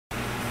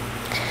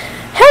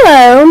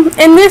Hello,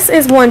 and this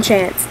is One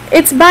Chance.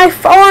 It's by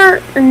far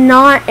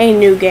not a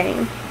new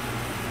game,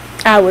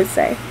 I would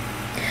say.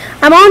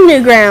 I'm on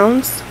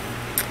Newgrounds,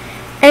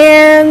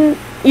 and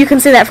you can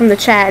see that from the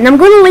chat, and I'm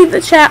going to leave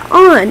the chat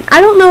on.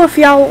 I don't know if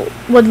y'all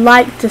would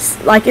like to,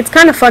 it's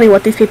kind of funny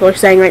what these people are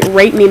saying, like,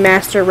 rate me,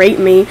 master, rate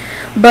me,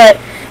 but,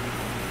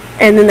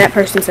 and then that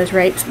person says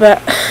rapes,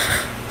 but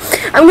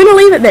I'm going to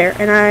leave it there,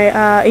 and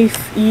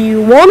if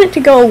you want it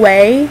to go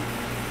away,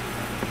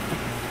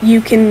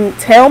 you can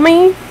tell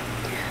me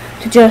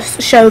to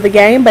just show the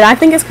game, but I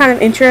think it's kind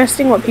of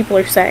interesting what people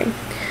are saying.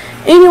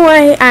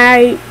 Anyway,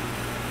 I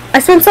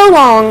spent so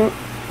long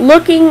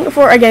looking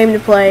for a game to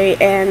play,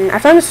 and I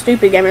found a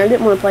stupid game and I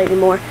didn't want to play it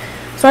anymore.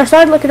 So I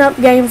started looking up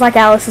games like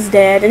Alice is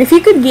Dead, and if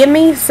you could give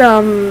me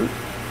some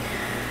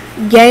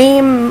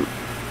game,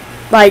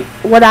 like,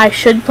 what I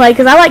should play,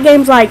 because I like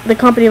games like The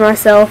Company of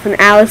Myself and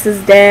Alice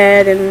is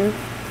Dead and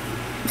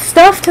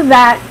stuff to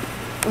that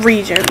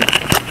region.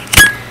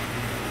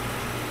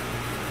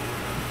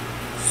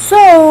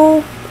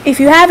 So, if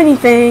you have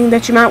anything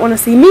that you might want to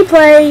see me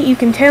play, you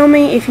can tell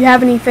me. If you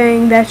have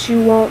anything that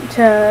you want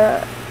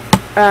to,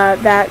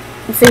 that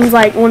seems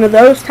like one of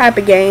those type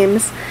of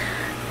games.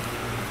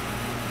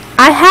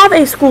 I have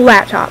a school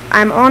laptop.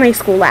 I'm on a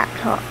school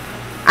laptop.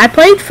 I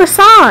played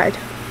Facade.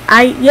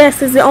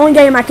 Yes, it's the only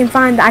game I can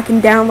find that I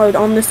can download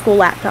on this school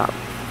laptop.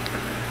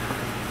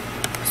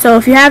 So,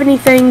 if you have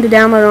anything to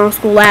download on a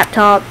school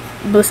laptop,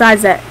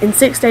 besides that, in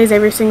 6 days,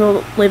 every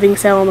single living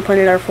cell on the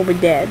planet Earth will be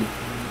dead.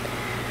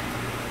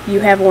 You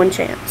have one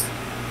chance.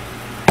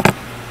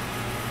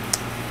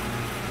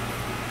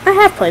 I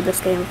have played this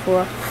game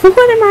before. What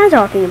am I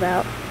talking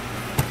about?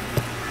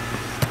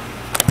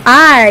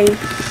 I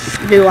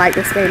do like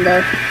this game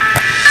though.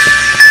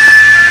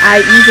 I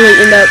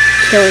usually end up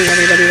killing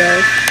everybody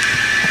though.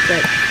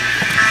 But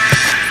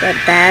is that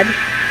bad?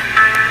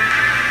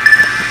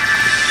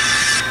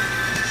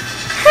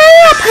 Hurry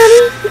up,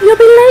 honey! You'll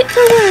be late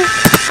for work.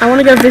 I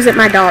want to go visit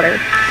my daughter.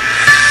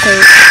 So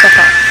fuck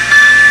off.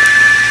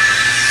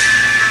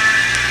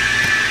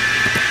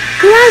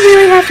 Do I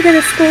really have to go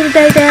to school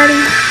today, Daddy?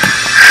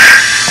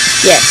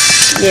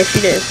 Yes. Yes, you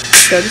do.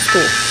 Go to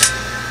school.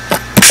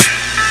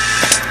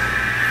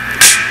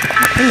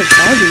 Turn the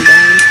volume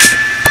down.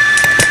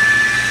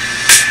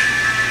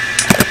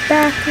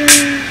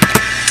 Bathroom.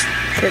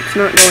 Shit's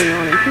not going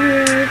on in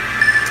here.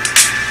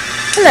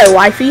 Hello,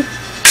 wifey.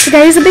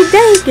 Today is a big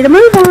day. Get a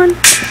move on.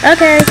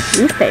 Okay.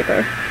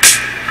 Newspaper.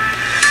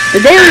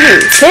 The Daily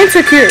News.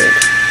 Cancer cured.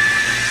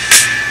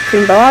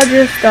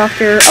 Criminologist,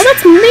 doctor. Oh,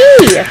 that's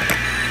me!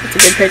 That's a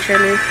good picture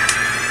of me.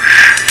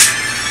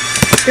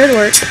 Good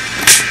work.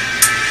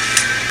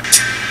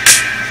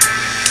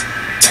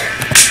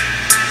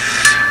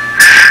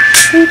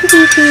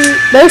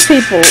 Those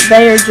people,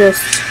 they are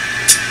just...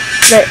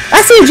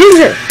 I see a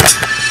ginger!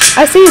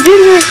 I see a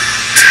ginger!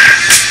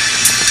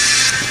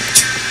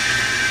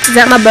 Is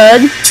that my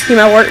bud? You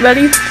my work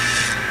buddy?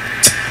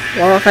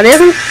 Well, if it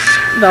isn't,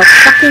 the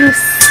fucking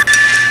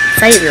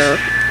savior.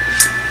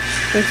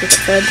 That's what it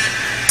said.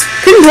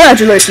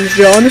 Congratulations,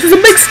 John. This is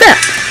a big step.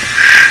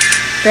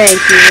 Thank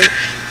you.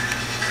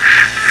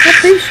 I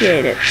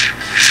appreciate it.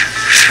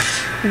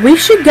 We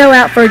should go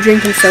out for a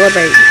drink and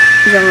celebrate,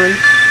 John.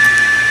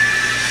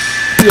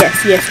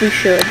 Yes, yes, we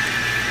should.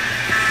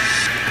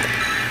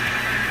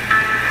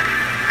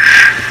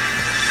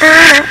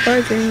 Out for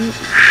a drink.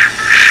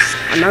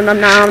 Nom nom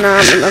nom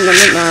nom nom nom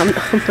nom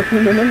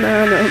nom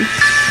nom nom.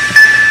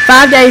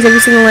 5 days, every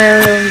single one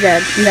of them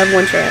dead. You have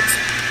one chance.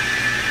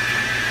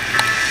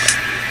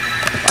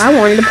 I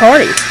wanted to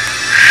party.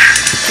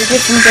 To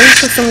get some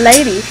drinks with some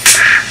ladies.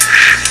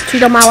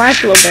 Cheat on my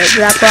wife a little bit. Is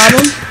that a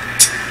problem?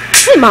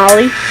 Hey,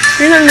 Molly.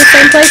 You're not in the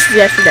same place as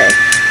yesterday.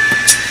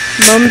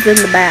 Mom's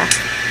in the bath.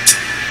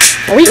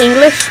 Are we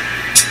English?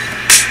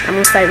 I'm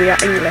gonna say we are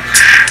English.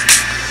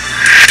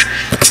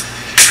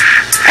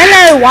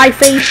 Hello,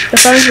 wifey. The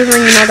phone's been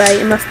ringing all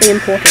day. It must be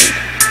important.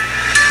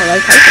 Hello,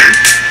 Tyson.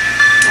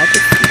 I'll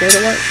just go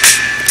to work.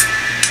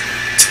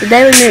 The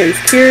Daily News.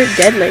 Cure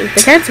deadly.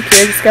 The cancer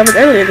cure discovered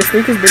earlier this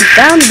week has been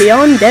found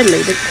beyond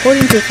deadly,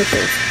 according to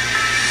officials.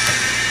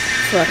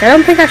 Look, I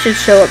don't think I should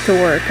show up to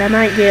work. I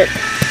might get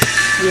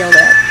yelled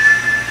at.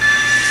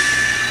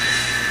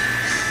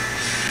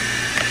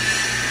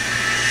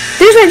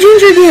 There's that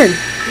ginger again.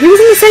 He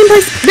was in the same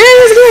place. There he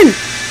is again.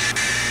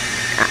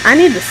 I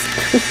need this.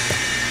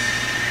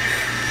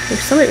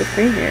 There's somebody with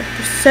green hair.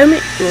 There's so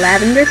many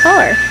lavender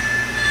color.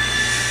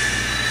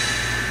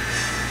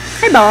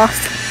 Hey, boss.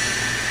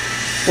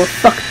 Well,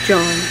 fuck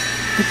John.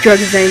 The drug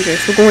is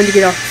dangerous. We're going to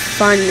get our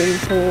funding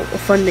pulled.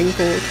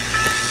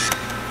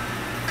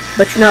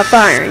 But you're not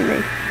firing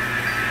me.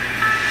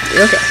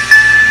 Okay.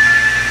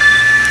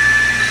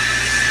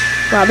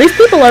 Wow, these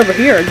people over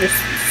here are just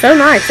so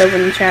nice over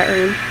in the chat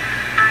room.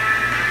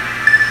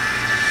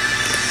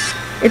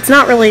 It's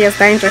not really as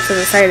dangerous as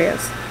I say it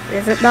is.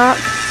 Is it, Doc?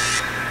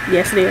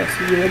 Yes, it is.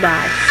 You will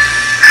die.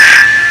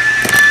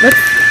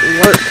 Let's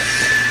work.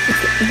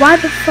 Why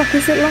the fuck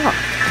is it locked?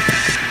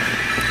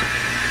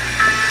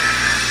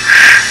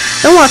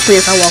 Don't watch me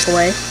as I walk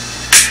away.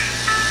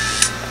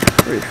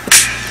 roof.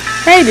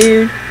 Hey,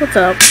 dude. What's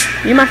up?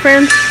 You my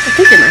friend? I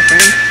think you're my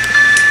friend.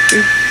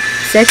 Your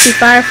sexy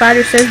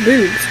firefighter says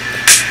boobs.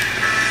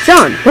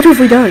 John, what have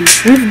we done?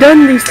 We've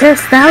done these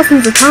tests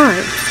thousands of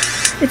times.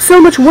 It's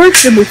so much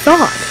worse than we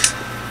thought.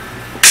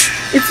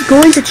 It's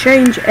going to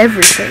change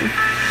everything.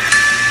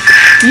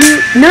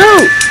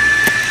 No!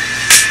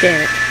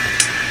 Damn it.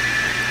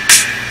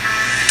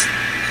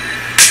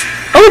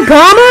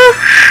 Obama?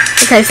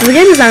 Okay, so the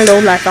game is not as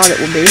old as I thought it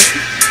would be.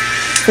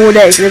 4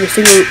 days, and every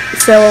single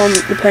cell on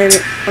the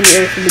planet, on the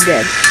earth, will be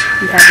dead.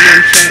 You have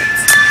one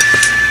chance.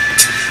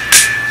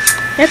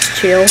 That's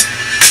chill.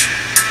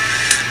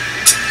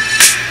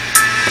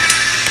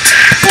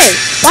 Hey,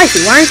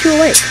 wifey, why aren't you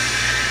awake?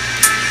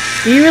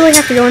 Do you really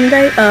have to go in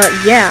today?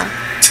 Yeah.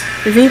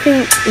 Does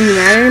anything even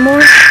matter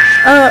anymore?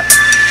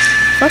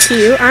 Fuck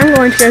you. I'm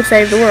going to go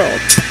save the world.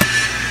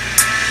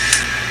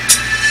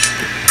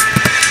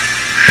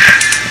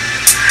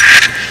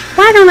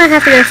 Why don't I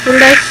have to go to school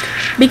today?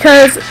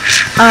 Because,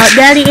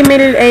 Daddy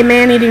emitted a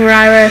man-eating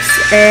virus,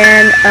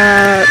 and,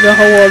 the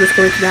whole world is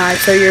going to die,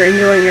 so you're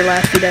enjoying your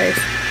last few days.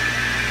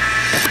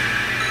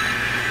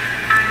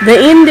 The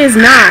end is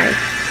nigh.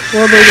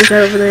 World leaders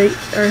over the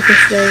earth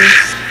this day.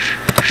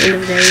 End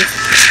of days.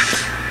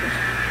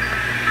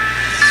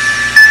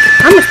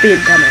 I must be a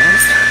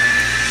dumbass.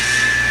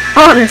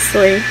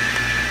 Honestly.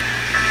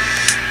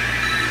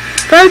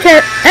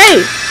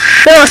 Hey!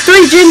 There are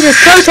 3 gingers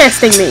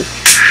protesting me!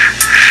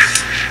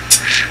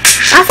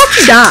 I thought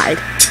you died.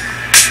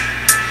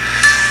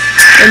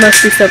 There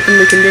must be something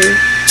we can do.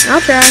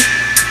 I'll try.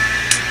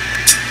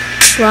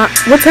 Well,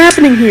 what's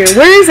happening here?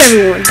 Where is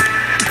everyone?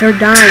 They're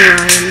dying,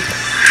 Ryan.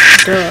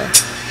 Duh.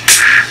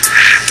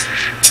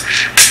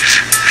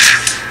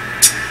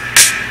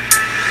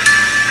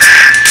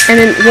 And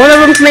then one of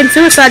them committed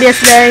suicide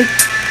yesterday.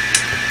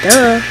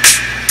 Duh.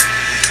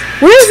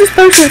 Where is this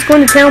person that's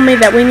going to tell me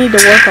that we need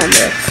to work on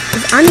this?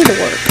 Because I need to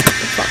work.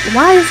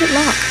 Why is it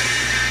locked?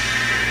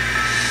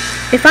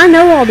 If I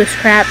know all this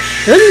crap,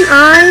 shouldn't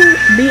I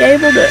be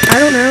able to, I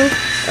don't know.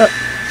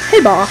 Hey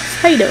boss,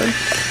 how you doing?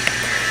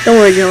 Don't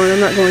worry, John, I'm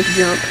not going to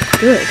jump.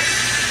 Good.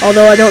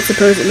 Although I don't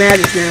suppose it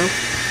matters now.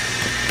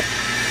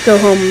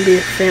 Go home and be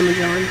a family,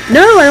 John.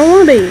 No, I don't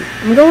want to be.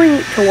 I'm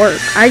going to work.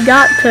 I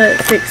got to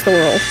fix the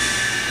world.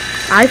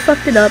 I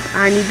fucked it up.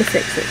 I need to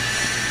fix it.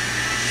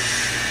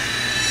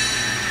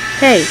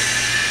 Hey,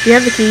 do you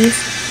have the keys?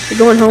 You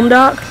going home,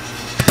 Doc?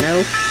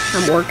 No,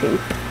 I'm working.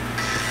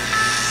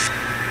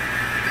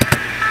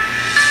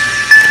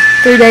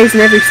 3 days in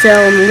every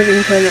cell on the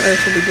living planet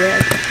Earth will be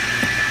dead.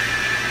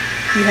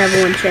 You have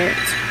one chance.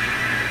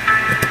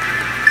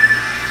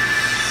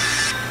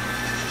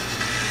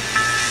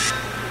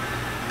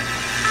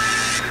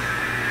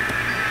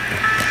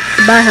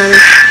 Goodbye, honey.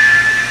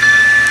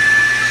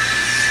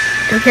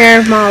 Take care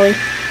of Molly.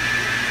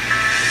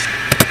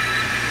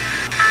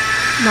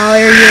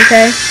 Molly, are you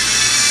okay?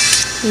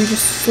 You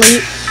just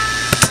sleep?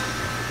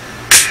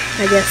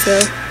 I guess so.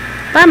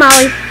 Bye,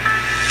 Molly.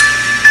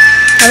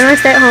 Have a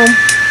nice day at home.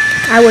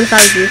 I would if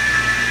I was you.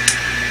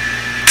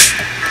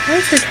 Why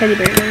is her teddy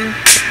bear now?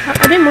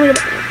 I didn't want to...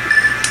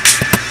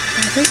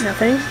 I think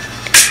nothing.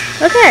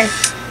 Okay.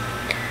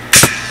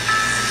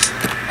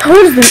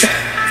 What is the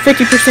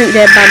 50%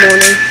 dead by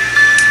morning?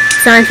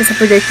 Scientists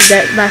have predicted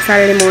that by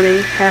Saturday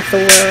morning, half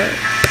the world...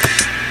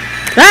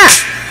 Ah!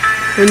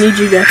 We need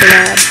you at the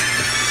lab.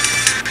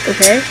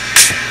 Okay?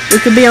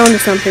 We could be onto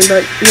something,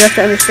 but you have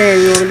to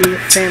understand you want to be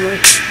with family.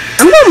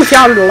 I'm going with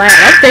y'all to the lab.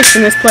 I'm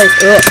fixing this place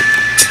up.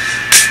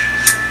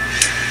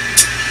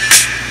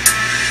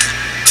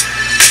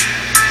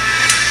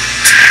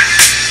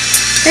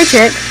 Hey,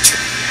 chick.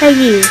 Hey,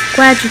 you.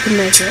 Glad you can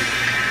make it.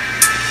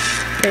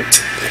 Okay.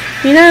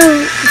 You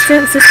know,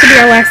 since this could be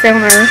our last day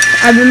on Earth,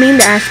 I've been meaning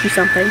to ask you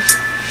something.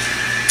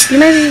 You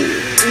maybe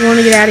want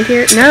to get out of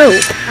here? No.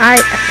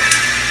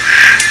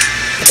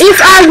 If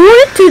I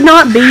wanted to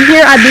not be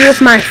here, I'd be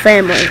with my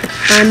family.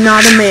 I'm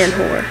not a man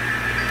whore.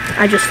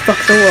 I just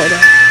fucked the world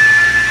up.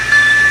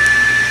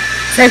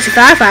 Sexy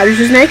firefighters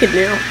is naked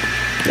now.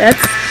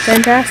 That's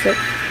fantastic.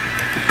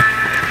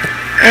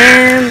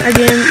 And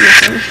again,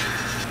 nothing.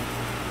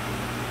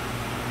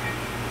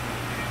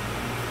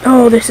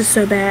 Oh, this is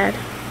so bad.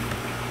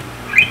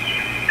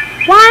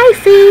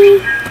 Wifey!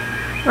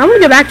 I'm gonna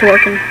go back to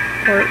working.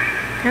 Or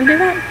can I do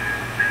that?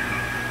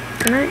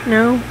 Can I?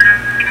 No.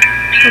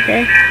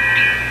 Okay.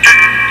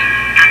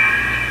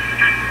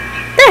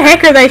 What the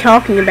heck are they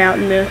talking about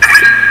in this?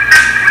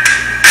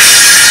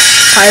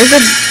 Oh, there's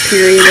a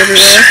period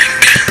everywhere.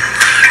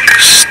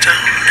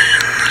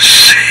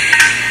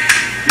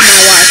 My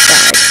wife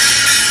died.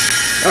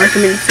 Or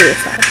committed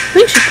suicide. I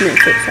think she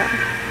committed suicide.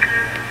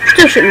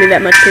 Still shouldn't be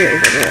that much period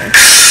everywhere.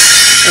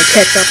 Or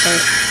catch up or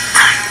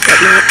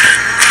whatnot.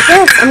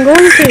 Yes, I'm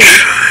going to.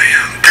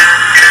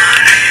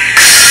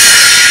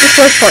 This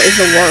first part is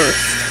the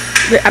worst.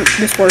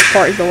 This worst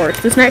part is the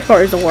worst. This next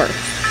part is the worst.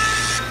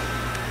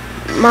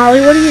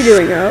 Molly, what are you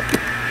doing up?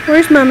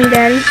 Where's Mommy,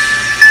 Daddy?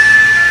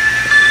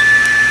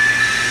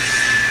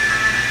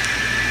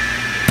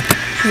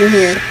 She's in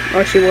here.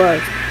 Or she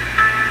was.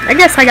 I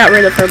guess I got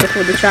rid of her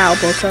before the child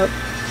woke up.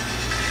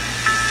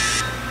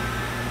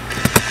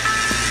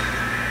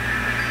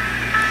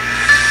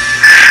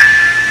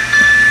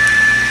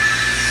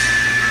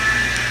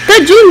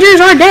 The gingers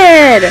are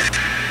dead!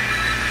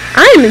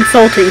 I am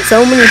insulting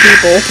so many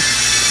people.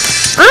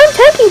 I'm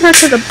taking her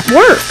to the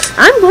work.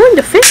 I'm going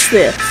to fix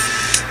this.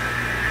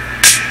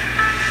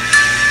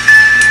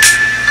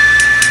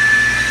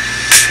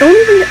 Don't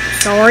even...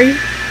 Sorry.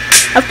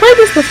 I've played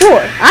this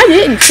before. I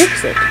didn't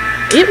fix it.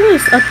 It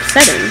was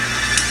upsetting.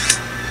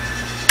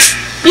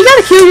 You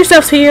gotta kill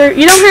yourselves here.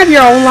 You don't have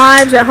your own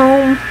lives at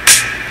home.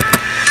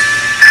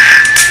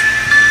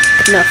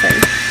 Nothing.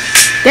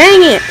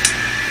 Dang it.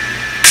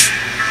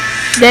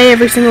 Today,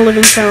 every single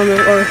living cell on the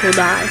earth will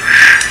die.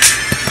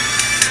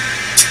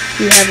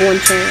 You have one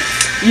chance.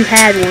 You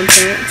had one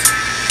chance.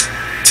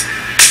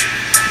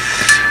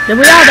 Did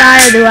we all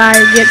die, or do I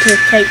get to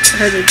take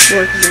her to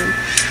work again?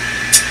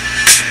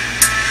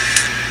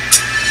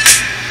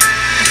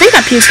 I think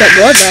I puked up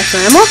blood last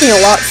night. I'm walking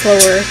a lot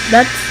slower.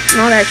 That's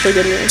not actually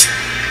good news.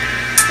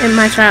 And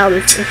my child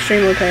is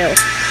extremely pale.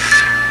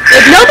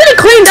 If nobody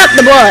cleaned up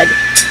the blood!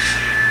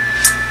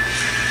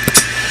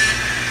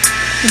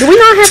 Do we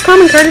not have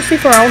common courtesy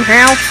for our own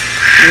house?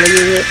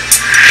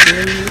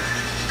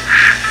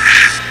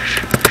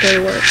 Go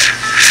to work.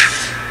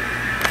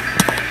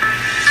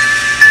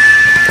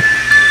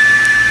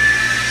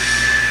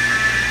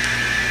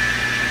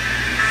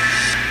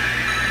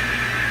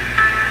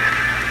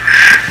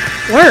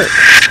 Work.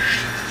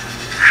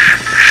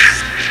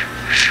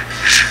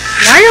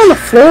 Why are you on the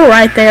floor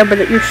right there,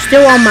 but you're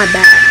still on my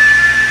back?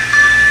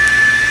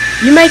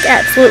 You make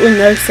absolutely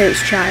no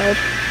sense, child.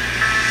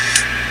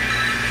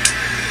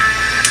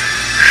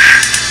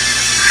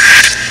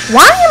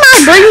 Why am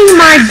I bringing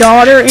my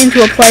daughter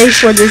into a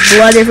place where there's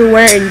blood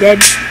everywhere and dead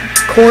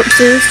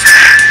corpses?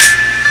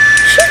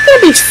 She's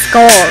gonna be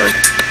scarred.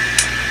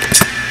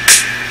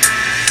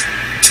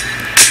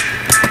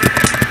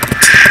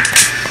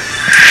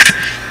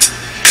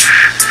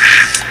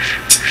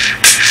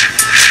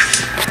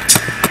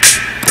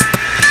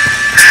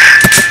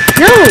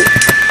 No!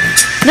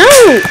 No!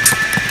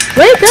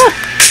 Wake up!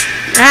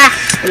 Ah!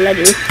 What did I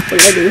do? What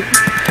did I do?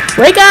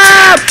 Wake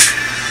up!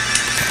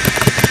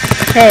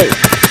 Hey.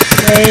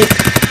 Wake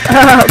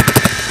up.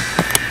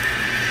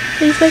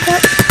 Please wake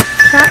up.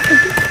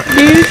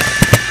 Dude.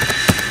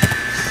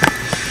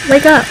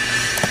 Wake up.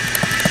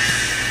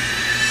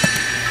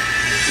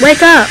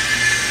 Wake up.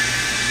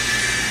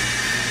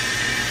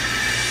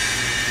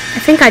 I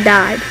think I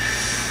died.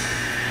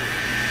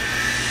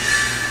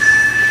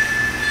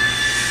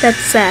 That's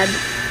sad.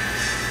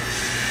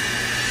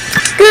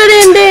 Good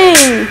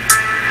ending!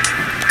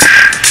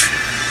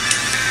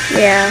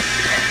 Yeah.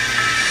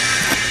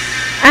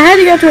 I had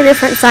to go to a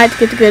different site to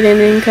get the good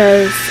ending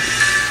because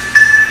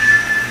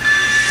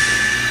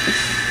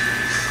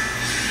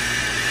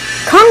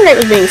Congregate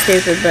was being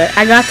stupid, but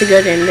I got the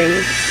good ending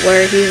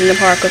where he's in the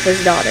park with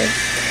his daughter.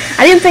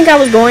 I didn't think I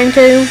was going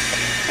to,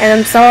 and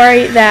I'm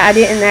sorry that I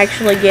didn't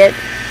actually get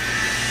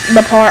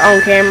the part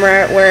on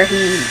camera where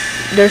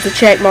there's a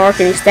check mark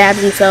and he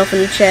stabs himself in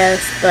the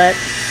chest, but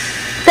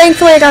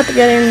thankfully I got the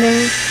good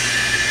ending,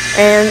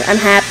 and I'm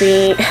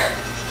happy.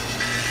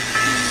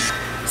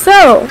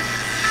 So,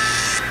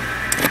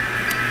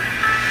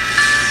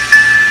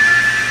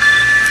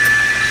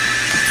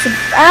 that's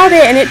about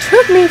it, and it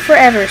took me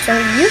forever, so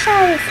you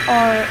guys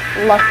are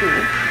lucky.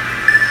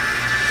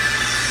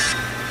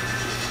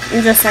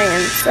 I'm just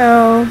saying.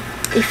 So,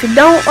 if you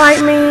don't like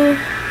me,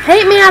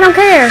 hate me, I don't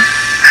care.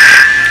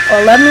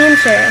 Or love me and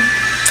share.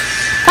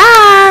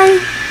 Bye!